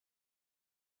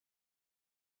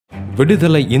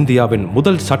விடுதலை இந்தியாவின்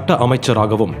முதல் சட்ட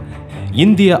அமைச்சராகவும்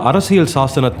இந்திய அரசியல்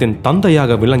சாசனத்தின்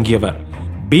தந்தையாக விளங்கியவர்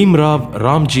பீம்ராவ்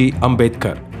ராம்ஜி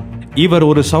அம்பேத்கர். இவர்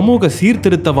ஒரு சமூக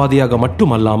சீர்திருத்தவாதியாக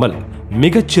மட்டுமல்லாமல்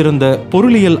மிகச்சிறந்த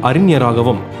பொருளியல்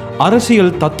அறிஞராகவும்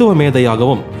அரசியல் தத்துவ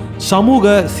மேதையாகவும்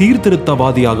சமூக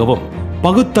சீர்திருத்தவாதியாகவும்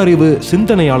பகுத்தறிவு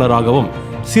சிந்தனையாளராகவும்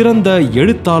சிறந்த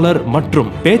எழுத்தாளர் மற்றும்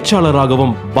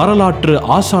பேச்சாளராகவும் வரலாற்று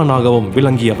ஆசானாகவும்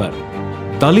விளங்கியவர்.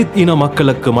 தலித் இன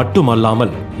மக்களுக்கு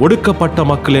மட்டுமல்லாமல் ஒடுக்கப்பட்ட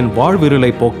மக்களின்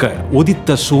வாழ்விருளை போக்க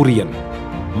உதித்த சூரியன்.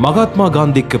 மகாத்மா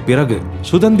காந்திக்கு பிறகு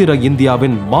சுதந்திர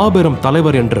இந்தியாவின் மாபெரும்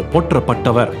தலைவர் என்று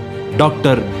போற்றப்பட்டவர்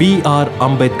டாக்டர்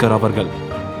B.R.Ambedkar அவர்கள்.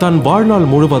 தன் வாழ்நாள்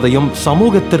முழுவதையும்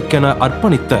சமூகத்திற்கென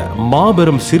அர்ப்பணித்த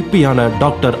மாபெரும் சிற்பியான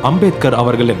டாக்டர் அம்பேத்கர்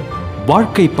அவர்களின்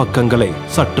வாழ்க்கை பக்கங்களை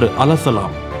சற்று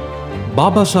அலசலாம்.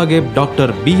 பாபாசாஹேப்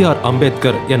டாக்டர்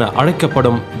B.R.Ambedkar என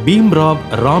அழைக்கப்படும் பீம்ராவ்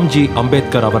ராம்ஜி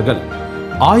அம்பேத்கர் அவர்கள்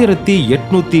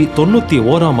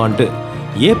 1891 ஆண்டு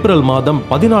ஏப்ரல் மாதம்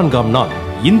 14ஆம் நாள்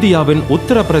இந்தியாவின்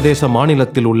உத்தரப்பிரதேச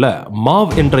மாநிலத்தில் உள்ள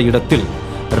மாவ் என்ற இடத்தில்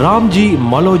ராம்ஜி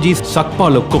மலோஜி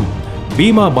சக்பாலுக்கும்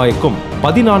பீமாபாய்க்கும்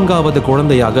 14வது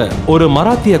குழந்தையாக ஒரு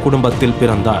மராத்திய குடும்பத்தில்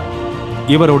பிறந்தார்.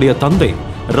 இவருடைய தந்தை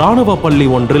இராணுவ பள்ளி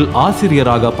ஒன்றில்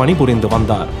ஆசிரியராக பணிபுரிந்து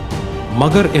வந்தார்.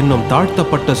 மகர் என்னும்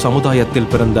தாழ்த்தப்பட்ட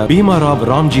சமுதாயத்தில் பிறந்த பீம்ராவ்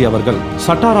ராம்ஜி அவர்கள்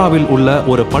சட்டாராவில் உள்ள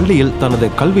ஒரு பள்ளியில் தனது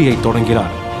கல்வியை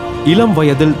தொடங்கினார். இளம்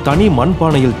வயதில் தனி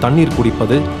மண்பானையில் தண்ணீர்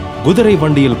குடிப்பது, குதிரை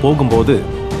வண்டியில் போகும்போது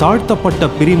தாழ்த்தப்பட்ட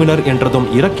பிரிவினர் என்றதும்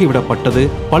இறக்கிவிடப்பட்டது,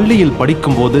 பள்ளியில்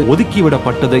படிக்கும்போது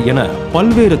ஒதுக்கிவிடப்பட்டது என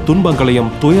பல்வேறு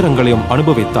துன்பங்களையும் துயரங்களையும்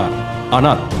அனுபவித்தார்.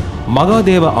 ஆனால்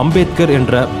மகாதேவ அம்பேத்கர்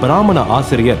என்ற பிராமண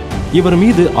ஆசிரியர் இவர்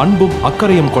மீது அன்பும்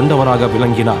அக்கறையும் கொண்டவராக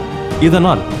விளங்கினார்.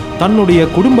 இதனால் தன்னுடைய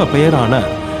குடும்ப பெயரான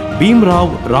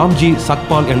பீம்ராவ் ராம்ஜி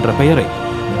சக்பால் என்ற பெயரை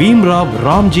பீம்ராவ்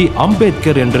ராம்ஜி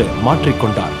அம்பேத்கர் என்று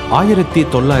மாற்றிக்கொண்டார்.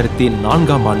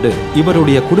 1904ஆம் ஆண்டு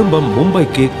இவருடைய குடும்பம்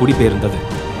மும்பைக்கு குடிபெயர்ந்தது.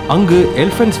 அங்கு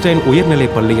எல்ஃபென்ஸ்டைன்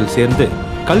உயர்நிலைப் பள்ளியில் சேர்ந்து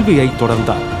கல்வியை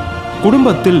தொடர்ந்தார்.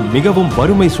 குடும்பத்தில் மிகவும்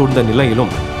வறுமை சூழ்ந்த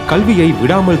நிலையிலும் கல்வியை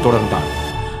விடாமல் தொடர்ந்தார்.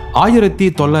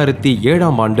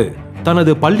 1907ஆம் ஆண்டு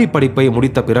தனது பள்ளி படிப்பை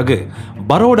முடித்த பிறகு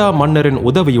பரோடா மன்னரின்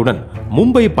உதவியுடன்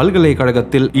மும்பை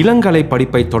பல்கலைக்கழகத்தில் இளங்கலை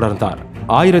படிப்பை தொடர்ந்தார்.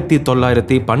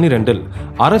 1912இல்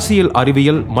அரசியல்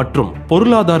அறிவியல் மற்றும்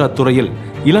பொருளாதார துறையில்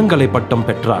இளங்கலை பட்டம்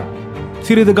பெற்றார்.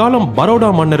 சிறிது காலம் பரோடா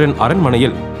மன்னரின்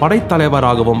அரண்மனையில்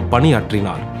படைத்தலைவராகவும்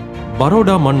பணியாற்றினார்.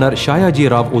 பரோடா மன்னர் ஷாயாஜி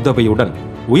ராவ் உதவியுடன்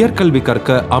உயர்கல்வி கற்க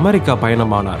அமெரிக்கா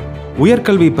பயணமானார்.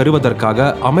 உயர்கல்வி பெறுவதற்காக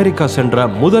அமெரிக்கா சென்ற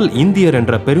முதல் இந்தியர்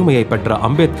என்ற பெருமையை பெற்ற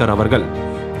அம்பேத்கர் அவர்கள்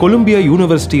கொலம்பியா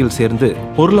யூனிவர்சிட்டியில் சேர்ந்து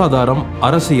பொருளாதாரம்,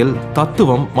 அரசியல்,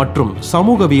 தத்துவம் மற்றும்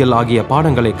சமூகவியல் ஆகிய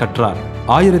பாடங்களை கற்றார்.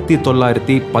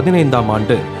 1915ஆம்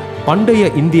ஆண்டு பண்டைய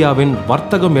இந்தியாவின்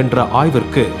வர்த்தகம் என்ற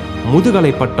ஆய்விற்கு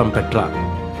முதுகலை பட்டம் பெற்றார்.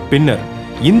 பின்னர்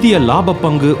இந்திய லாப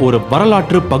பங்கு ஒரு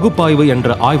வரலாற்று பகுப்பாய்வு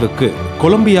என்ற ஆய்வுக்கு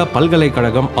கொலம்பியா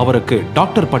பல்கலைக்கழகம் அவருக்கு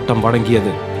டாக்டர் பட்டம்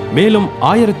வழங்கியது. மேலும்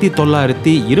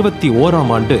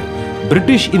 1921ஆம் ஆண்டு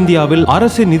பிரிட்டிஷ் இந்தியாவில்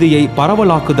அரசு நிதியை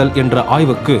பரவலாக்குதல் என்ற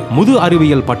ஆய்வுக்கு முது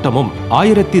அறிவியல் பட்டமும்,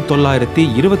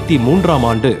 1923ஆம்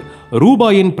ஆண்டு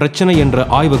ரூபாயின் பிரச்சனை என்ற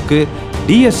ஆய்வுக்கு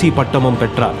DSc பட்டமும்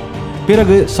பெற்றார்.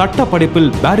 பிறகு சட்ட படிப்பில்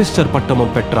பாரிஸ்டர்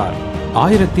பட்டமும் பெற்றார்.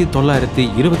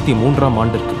 1923ஆம்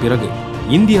ஆண்டிற்கு பிறகு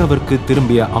இந்தியாவிற்கு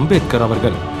திரும்பிய அம்பேத்கர்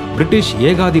அவர்கள் பிரிட்டிஷ்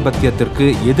ஏகாதிபத்தியத்திற்கு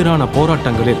எதிரான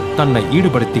போராட்டங்களில் தன்னை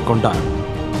ஈடுபடுத்திக் கொண்டார்.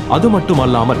 அது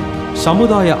மட்டுமல்லாமல்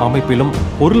சமுதாய அமைப்பிலும்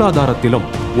பொருளாதாரத்திலும்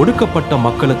ஒடுக்கப்பட்ட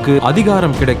மக்களுக்கு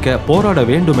அதிகாரம் கிடைக்க போராட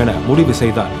வேண்டும் என முடிவு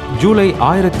செய்தார். ஜூலை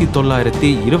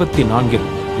 1924இல்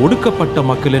ஒடுக்கப்பட்ட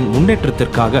மக்களின்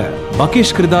முன்னேற்றத்திற்காக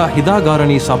பகிஷ்கிருதா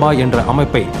ஹிதாகாரணி சபா என்ற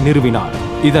அமைப்பை நிறுவினார்.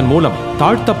 இதன் மூலம்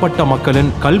தாழ்த்தப்பட்ட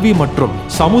மக்களின் கல்வி மற்றும்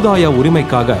சமுதாய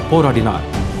உரிமைக்காக போராடினார்.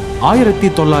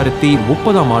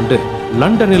 1930ஆம் ஆண்டு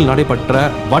லண்டனில் நடைபெற்ற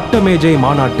வட்டமேஜை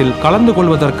மாநாட்டில் கலந்து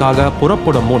கொள்வதற்காக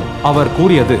புறப்படும் முன் அவர்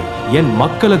கூறியது, என்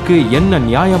மக்களுக்கு என்ன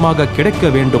நியாயமாக கிடைக்க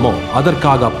வேண்டுமோ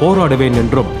அதற்காக போராடுவேன்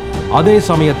என்றும், அதே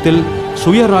சமயத்தில்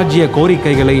சுயராஜ்ய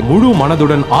கோரிக்கைகளை முழு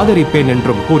மனதுடன் ஆதரிப்பேன்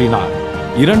என்றும் கூறினார்.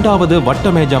 இரண்டாவது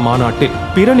வட்டமேஜை மாநாட்டில்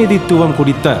பிரதிநிதித்துவம்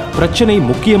குறித்த பிரச்சனை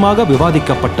முக்கியமாக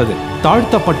விவாதிக்கப்பட்டது.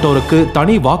 தாழ்த்தப்பட்டோருக்கு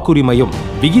தனி வாக்குரிமையும்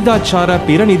விகிதாச்சார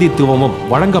பிரதிநிதித்துவமும்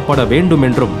வழங்கப்பட வேண்டும்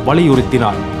என்றும்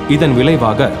வலியுறுத்தினார். இதன்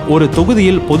விளைவாக ஒரு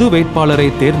தொகுதியில் பொது வேட்பாளரை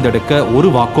தேர்ந்தெடுக்க ஒரு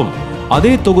வாக்கும்,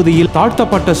 அதே தொகுதியில்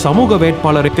தாழ்த்தப்பட்ட சமூக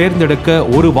வேட்பாளரை தேர்ந்தெடுக்க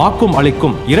ஒரு வாக்கும்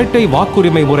அளிக்கும் இரட்டை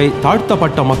வாக்குரிமை முறை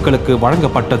தாழ்த்தப்பட்ட மக்களுக்கு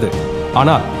வழங்கப்பட்டது.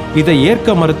 ஆனால் இதை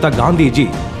ஏற்க மறுத்த காந்திஜி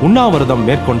உண்ணாவிரதம்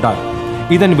மேற்கொண்டார்.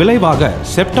 இதன் விளைவாக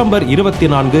செப்டம்பர்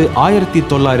 24,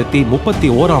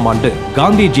 1931ஆம் ஆண்டு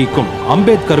காந்திஜிக்கும்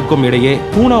அம்பேத்கருக்கும் இடையே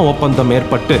பூனா ஒப்பந்தம்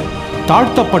ஏற்பட்டு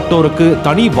தாழ்த்தப்பட்டோருக்கு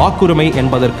தனி வாக்குரிமை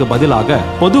என்பதற்கு பதிலாக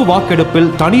பொது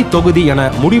வாக்கெடுப்பில் தனி தொகுதி என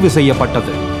முடிவு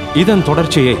செய்யப்பட்டது. இதன்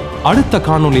தொடர்ச்சியை அடுத்த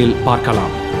காணொளியில்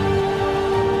பார்க்கலாம்.